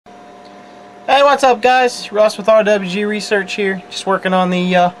Hey, what's up guys? Russ with RWGresearch here. Just working on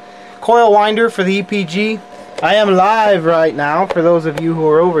the coil winder for the EPG. I am live right now for those of you who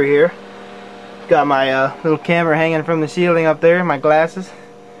are over here. Got my little camera hanging from the ceiling up there, my glasses.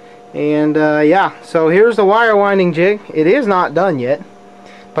 And yeah, so here's the wire winding jig. It is not done yet,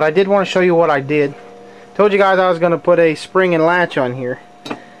 but I did want to show you what I did. Told you guys I was going to put a spring and latch on here.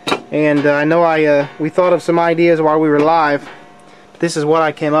 And I know we thought of some ideas while we were live. This is what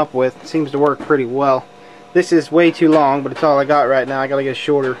I came up with. It seems to work pretty well. This is way too long, but it's all I got right now. I gotta get a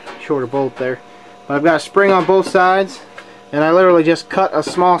shorter bolt there. But I've got a spring on both sides, and I literally just cut a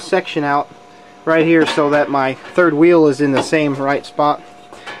small section out right here so that my third wheel is in the same right spot.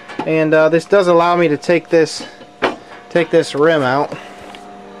 And this does allow me to take this rim out.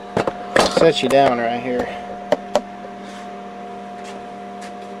 Set you down right here.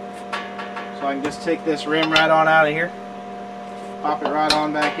 So I can just take this rim right on out of here. Pop it right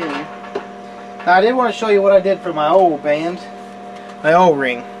on back in here. Now I did want to show you what I did for my old band, my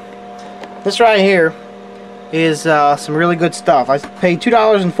O-ring. This right here is some really good stuff. I paid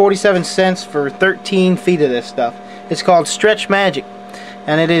 $2.47 for 13 feet of this stuff. It's called Stretch Magic,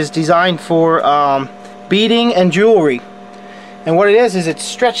 and it is designed for beading and jewelry. And what it is it's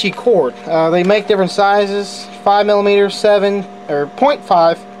stretchy cord. They make different sizes: 5mm, 7, or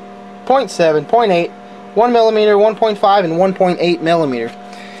 0.5, 0.7, 0.8. 1 millimeter, 1.5, and 1.8 millimeter.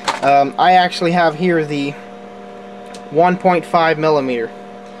 I actually have here the 1.5 millimeter.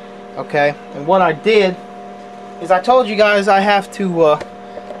 Okay, and what I did is I told you guys I have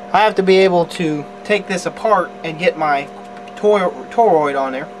to be able to take this apart and get my toroid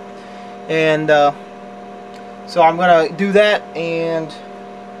on there, and so I'm gonna do that, and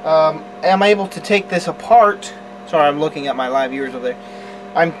I'm able to take this apart. Sorry, I'm looking at my live viewers over there.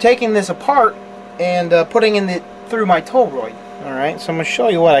 I'm taking this apart and putting in through my toroid. Alright, so I'm going to show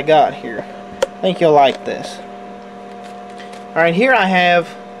you what I got here. I think you'll like this. Alright, here I have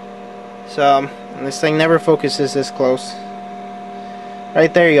some, and this thing never focuses this close.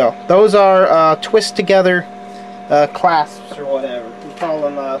 Right there you go. Those are twist together clasps or whatever. We call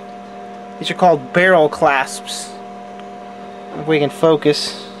them, these are called barrel clasps. If we can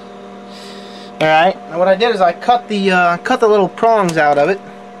focus. Alright, and what I did is I cut the little prongs out of it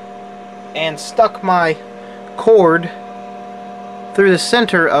and stuck my cord through the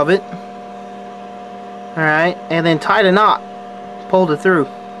center of it, alright, and then tied a knot, pulled it through.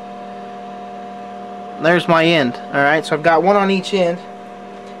 There's my end. Alright, so I've got one on each end.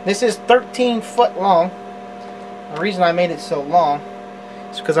 This is 13 foot long. The reason I made it so long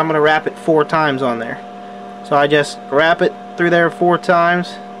is because I'm going to wrap it 4 times on there. So I just wrap it through there 4 times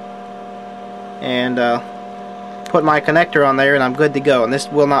and put my connector on there, and I'm good to go, and this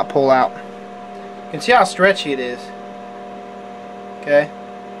will not pull out. You can see how stretchy it is. Okay,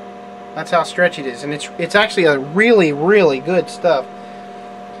 that's how stretchy it is, and it's actually a really good stuff.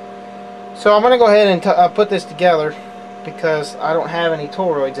 So I'm gonna go ahead and put this together because I don't have any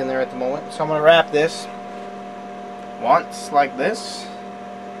toroids in there at the moment. So I'm gonna wrap this once like this,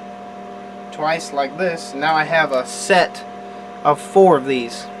 twice like this, and now I have a set of 4 of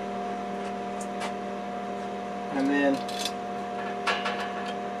these. And then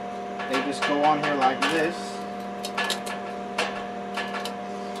they just go on here like this,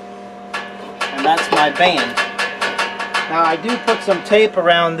 and that's my band. Now I do put some tape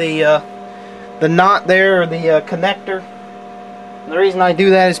around the knot there, or the connector. And the reason I do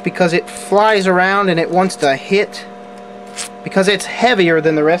that is because it flies around and it wants to hit, because it's heavier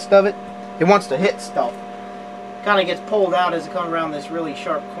than the rest of it. It wants to hit stuff. It kind of gets pulled out as it comes around this really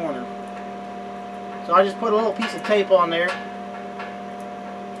sharp corner. So I just put a little piece of tape on there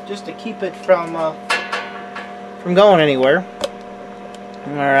just to keep it from going anywhere.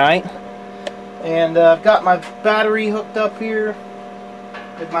 Alright. And I've got my battery hooked up here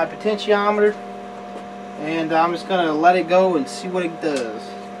with my potentiometer. And I'm just going to let it go and see what it does.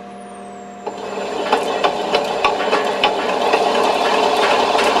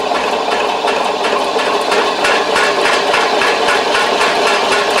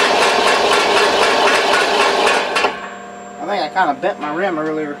 I kind of bent my rim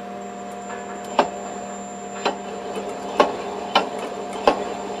earlier.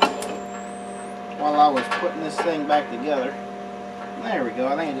 While I was putting this thing back together. There we go.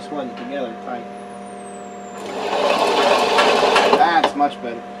 I think it just wasn't together tight. That's much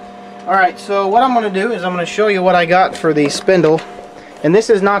better. Alright, so what I'm going to do is I'm going to show you what I got for the spindle. And this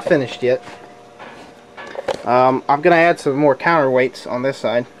is not finished yet. I'm going to add some more counterweights on this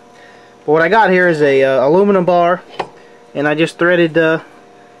side. But what I got here is a aluminum bar. And I just threaded 2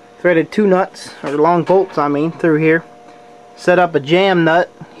 nuts, or long bolts I mean, through here. Set up a jam nut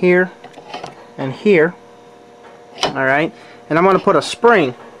here, and here. Alright, and I'm going to put a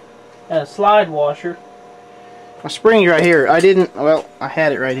spring and a slide washer. My spring's right here. I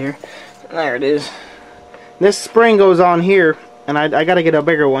had it right here. There it is. This spring goes on here, and I got to get a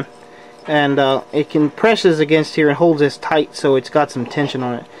bigger one. And it presses against here and holds this tight, so it's got some tension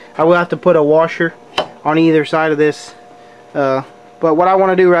on it. I will have to put a washer on either side of this. But what I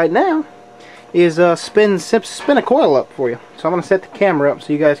want to do right now is spin a coil up for you. So I'm going to set the camera up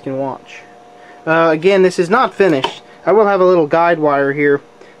so you guys can watch. Again, this is not finished. I will have a little guide wire here,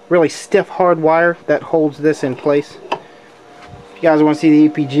 really stiff hard wire that holds this in place. If you guys want to see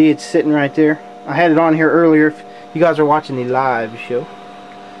the EPG, it's sitting right there. I had it on here earlier if you guys are watching the live show.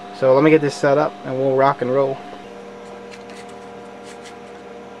 So let me get this set up and we'll rock and roll.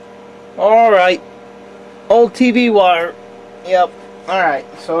 Alright, old TV wire. Yep. Alright,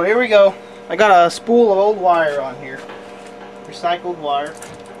 so here we go. I got a spool of old wire on here. Recycled wire.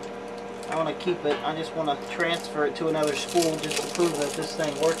 I want to keep it. I just want to transfer it to another spool just to prove that this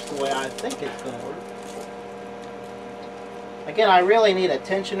thing works the way I think it's going to work. Again, I really need a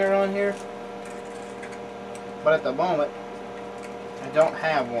tensioner on here. But at the moment, I don't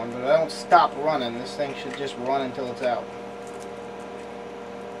have one. But I don't stop running. This thing should just run until it's out.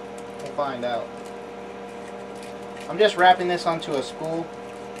 We'll find out. I'm just wrapping this onto a spool.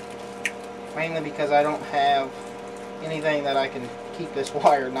 Mainly because I don't have anything that I can keep this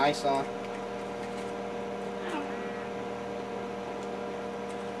wire nice on.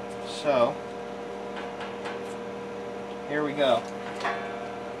 So, here we go.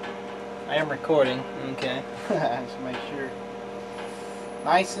 I am recording, okay. Just make sure.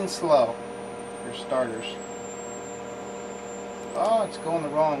 Nice and slow for starters. Oh, it's going the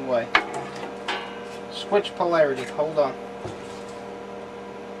wrong way. Switch polarity, hold on.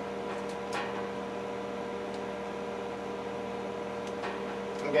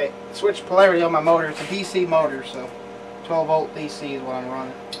 Okay, switch polarity on my motor. It's a DC motor, so 12 volt DC is what I'm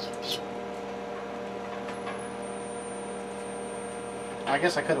running. I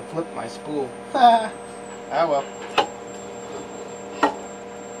guess I could have flipped my spool. Ah well.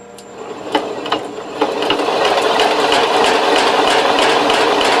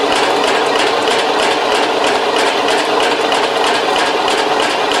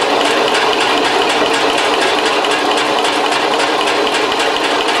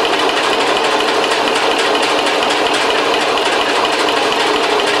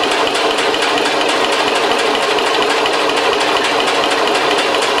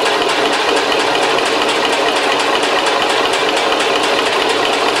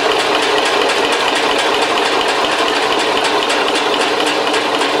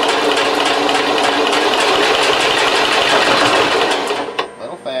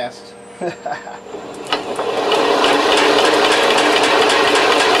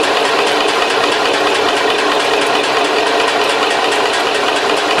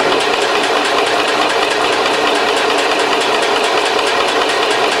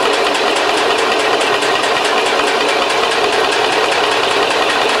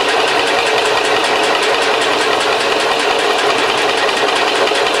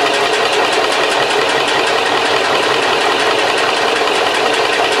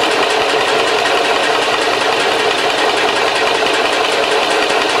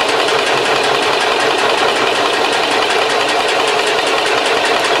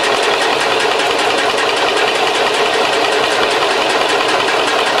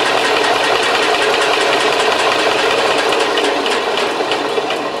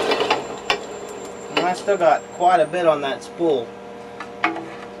 Still got quite a bit on that spool.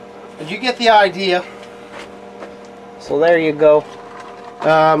 Did you get the idea? So there you go.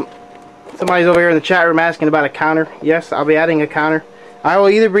 Somebody's over here in the chat room asking about a counter. Yes, I'll be adding a counter. I will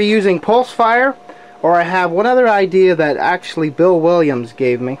either be using pulse fire, or I have one other idea that actually Bill Williams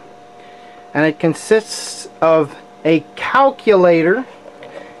gave me, and it consists of a calculator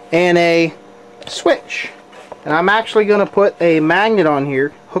and a switch. And I'm actually going to put a magnet on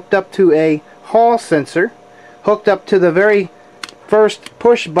here hooked up to a Hall sensor, hooked up to the very first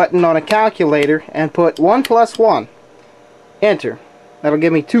push button on a calculator, and put 1 + 1, enter. That'll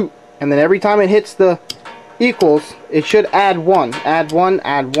give me 2, and then every time it hits the equals, it should add 1, add 1,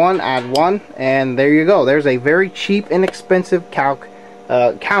 add 1, add 1, and there you go. There's a very cheap, inexpensive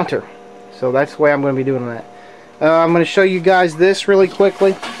counter. So that's the way I'm going to be doing that. I'm going to show you guys this really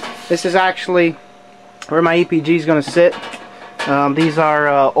quickly. This is actually where my EPG is going to sit. These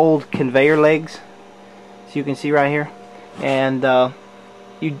are old conveyor legs, as you can see right here, and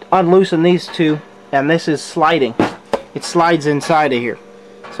you unloosen these two, and this is sliding. It slides inside of here,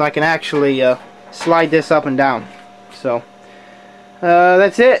 so I can actually slide this up and down. So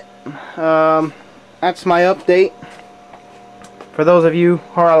that's it. That's my update. For those of you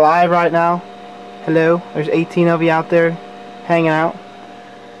who are alive right now, hello. There's 18 of you out there hanging out.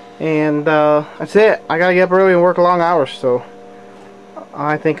 And that's it. I gotta get up early and work long hours, so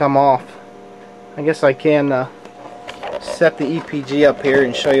I think I'm off. I guess I can set the EPG up here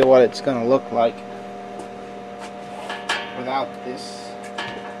and show you what it's gonna look like without this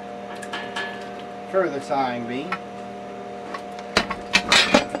for the time being.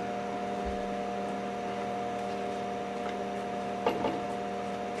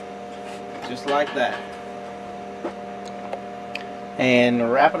 Just like that.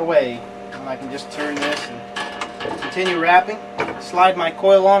 And wrap it away. And I can just turn this and continue wrapping. Slide my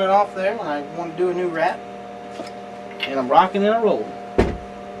coil on and off there when I want to do a new wrap. And I'm rocking and rolling.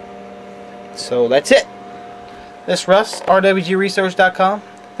 So that's it. This Russ, RWGresearch.com.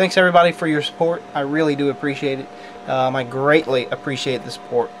 Thanks everybody for your support. I really do appreciate it. I greatly appreciate the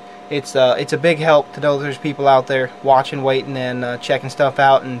support. It's a big help to know there's people out there watching, waiting, and checking stuff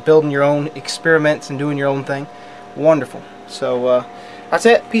out and building your own experiments and doing your own thing. Wonderful. So that's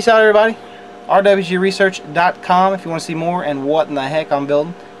it. Peace out, everybody. RWGresearch.com if you want to see more and what in the heck I'm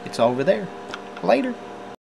building. It's over there. Later.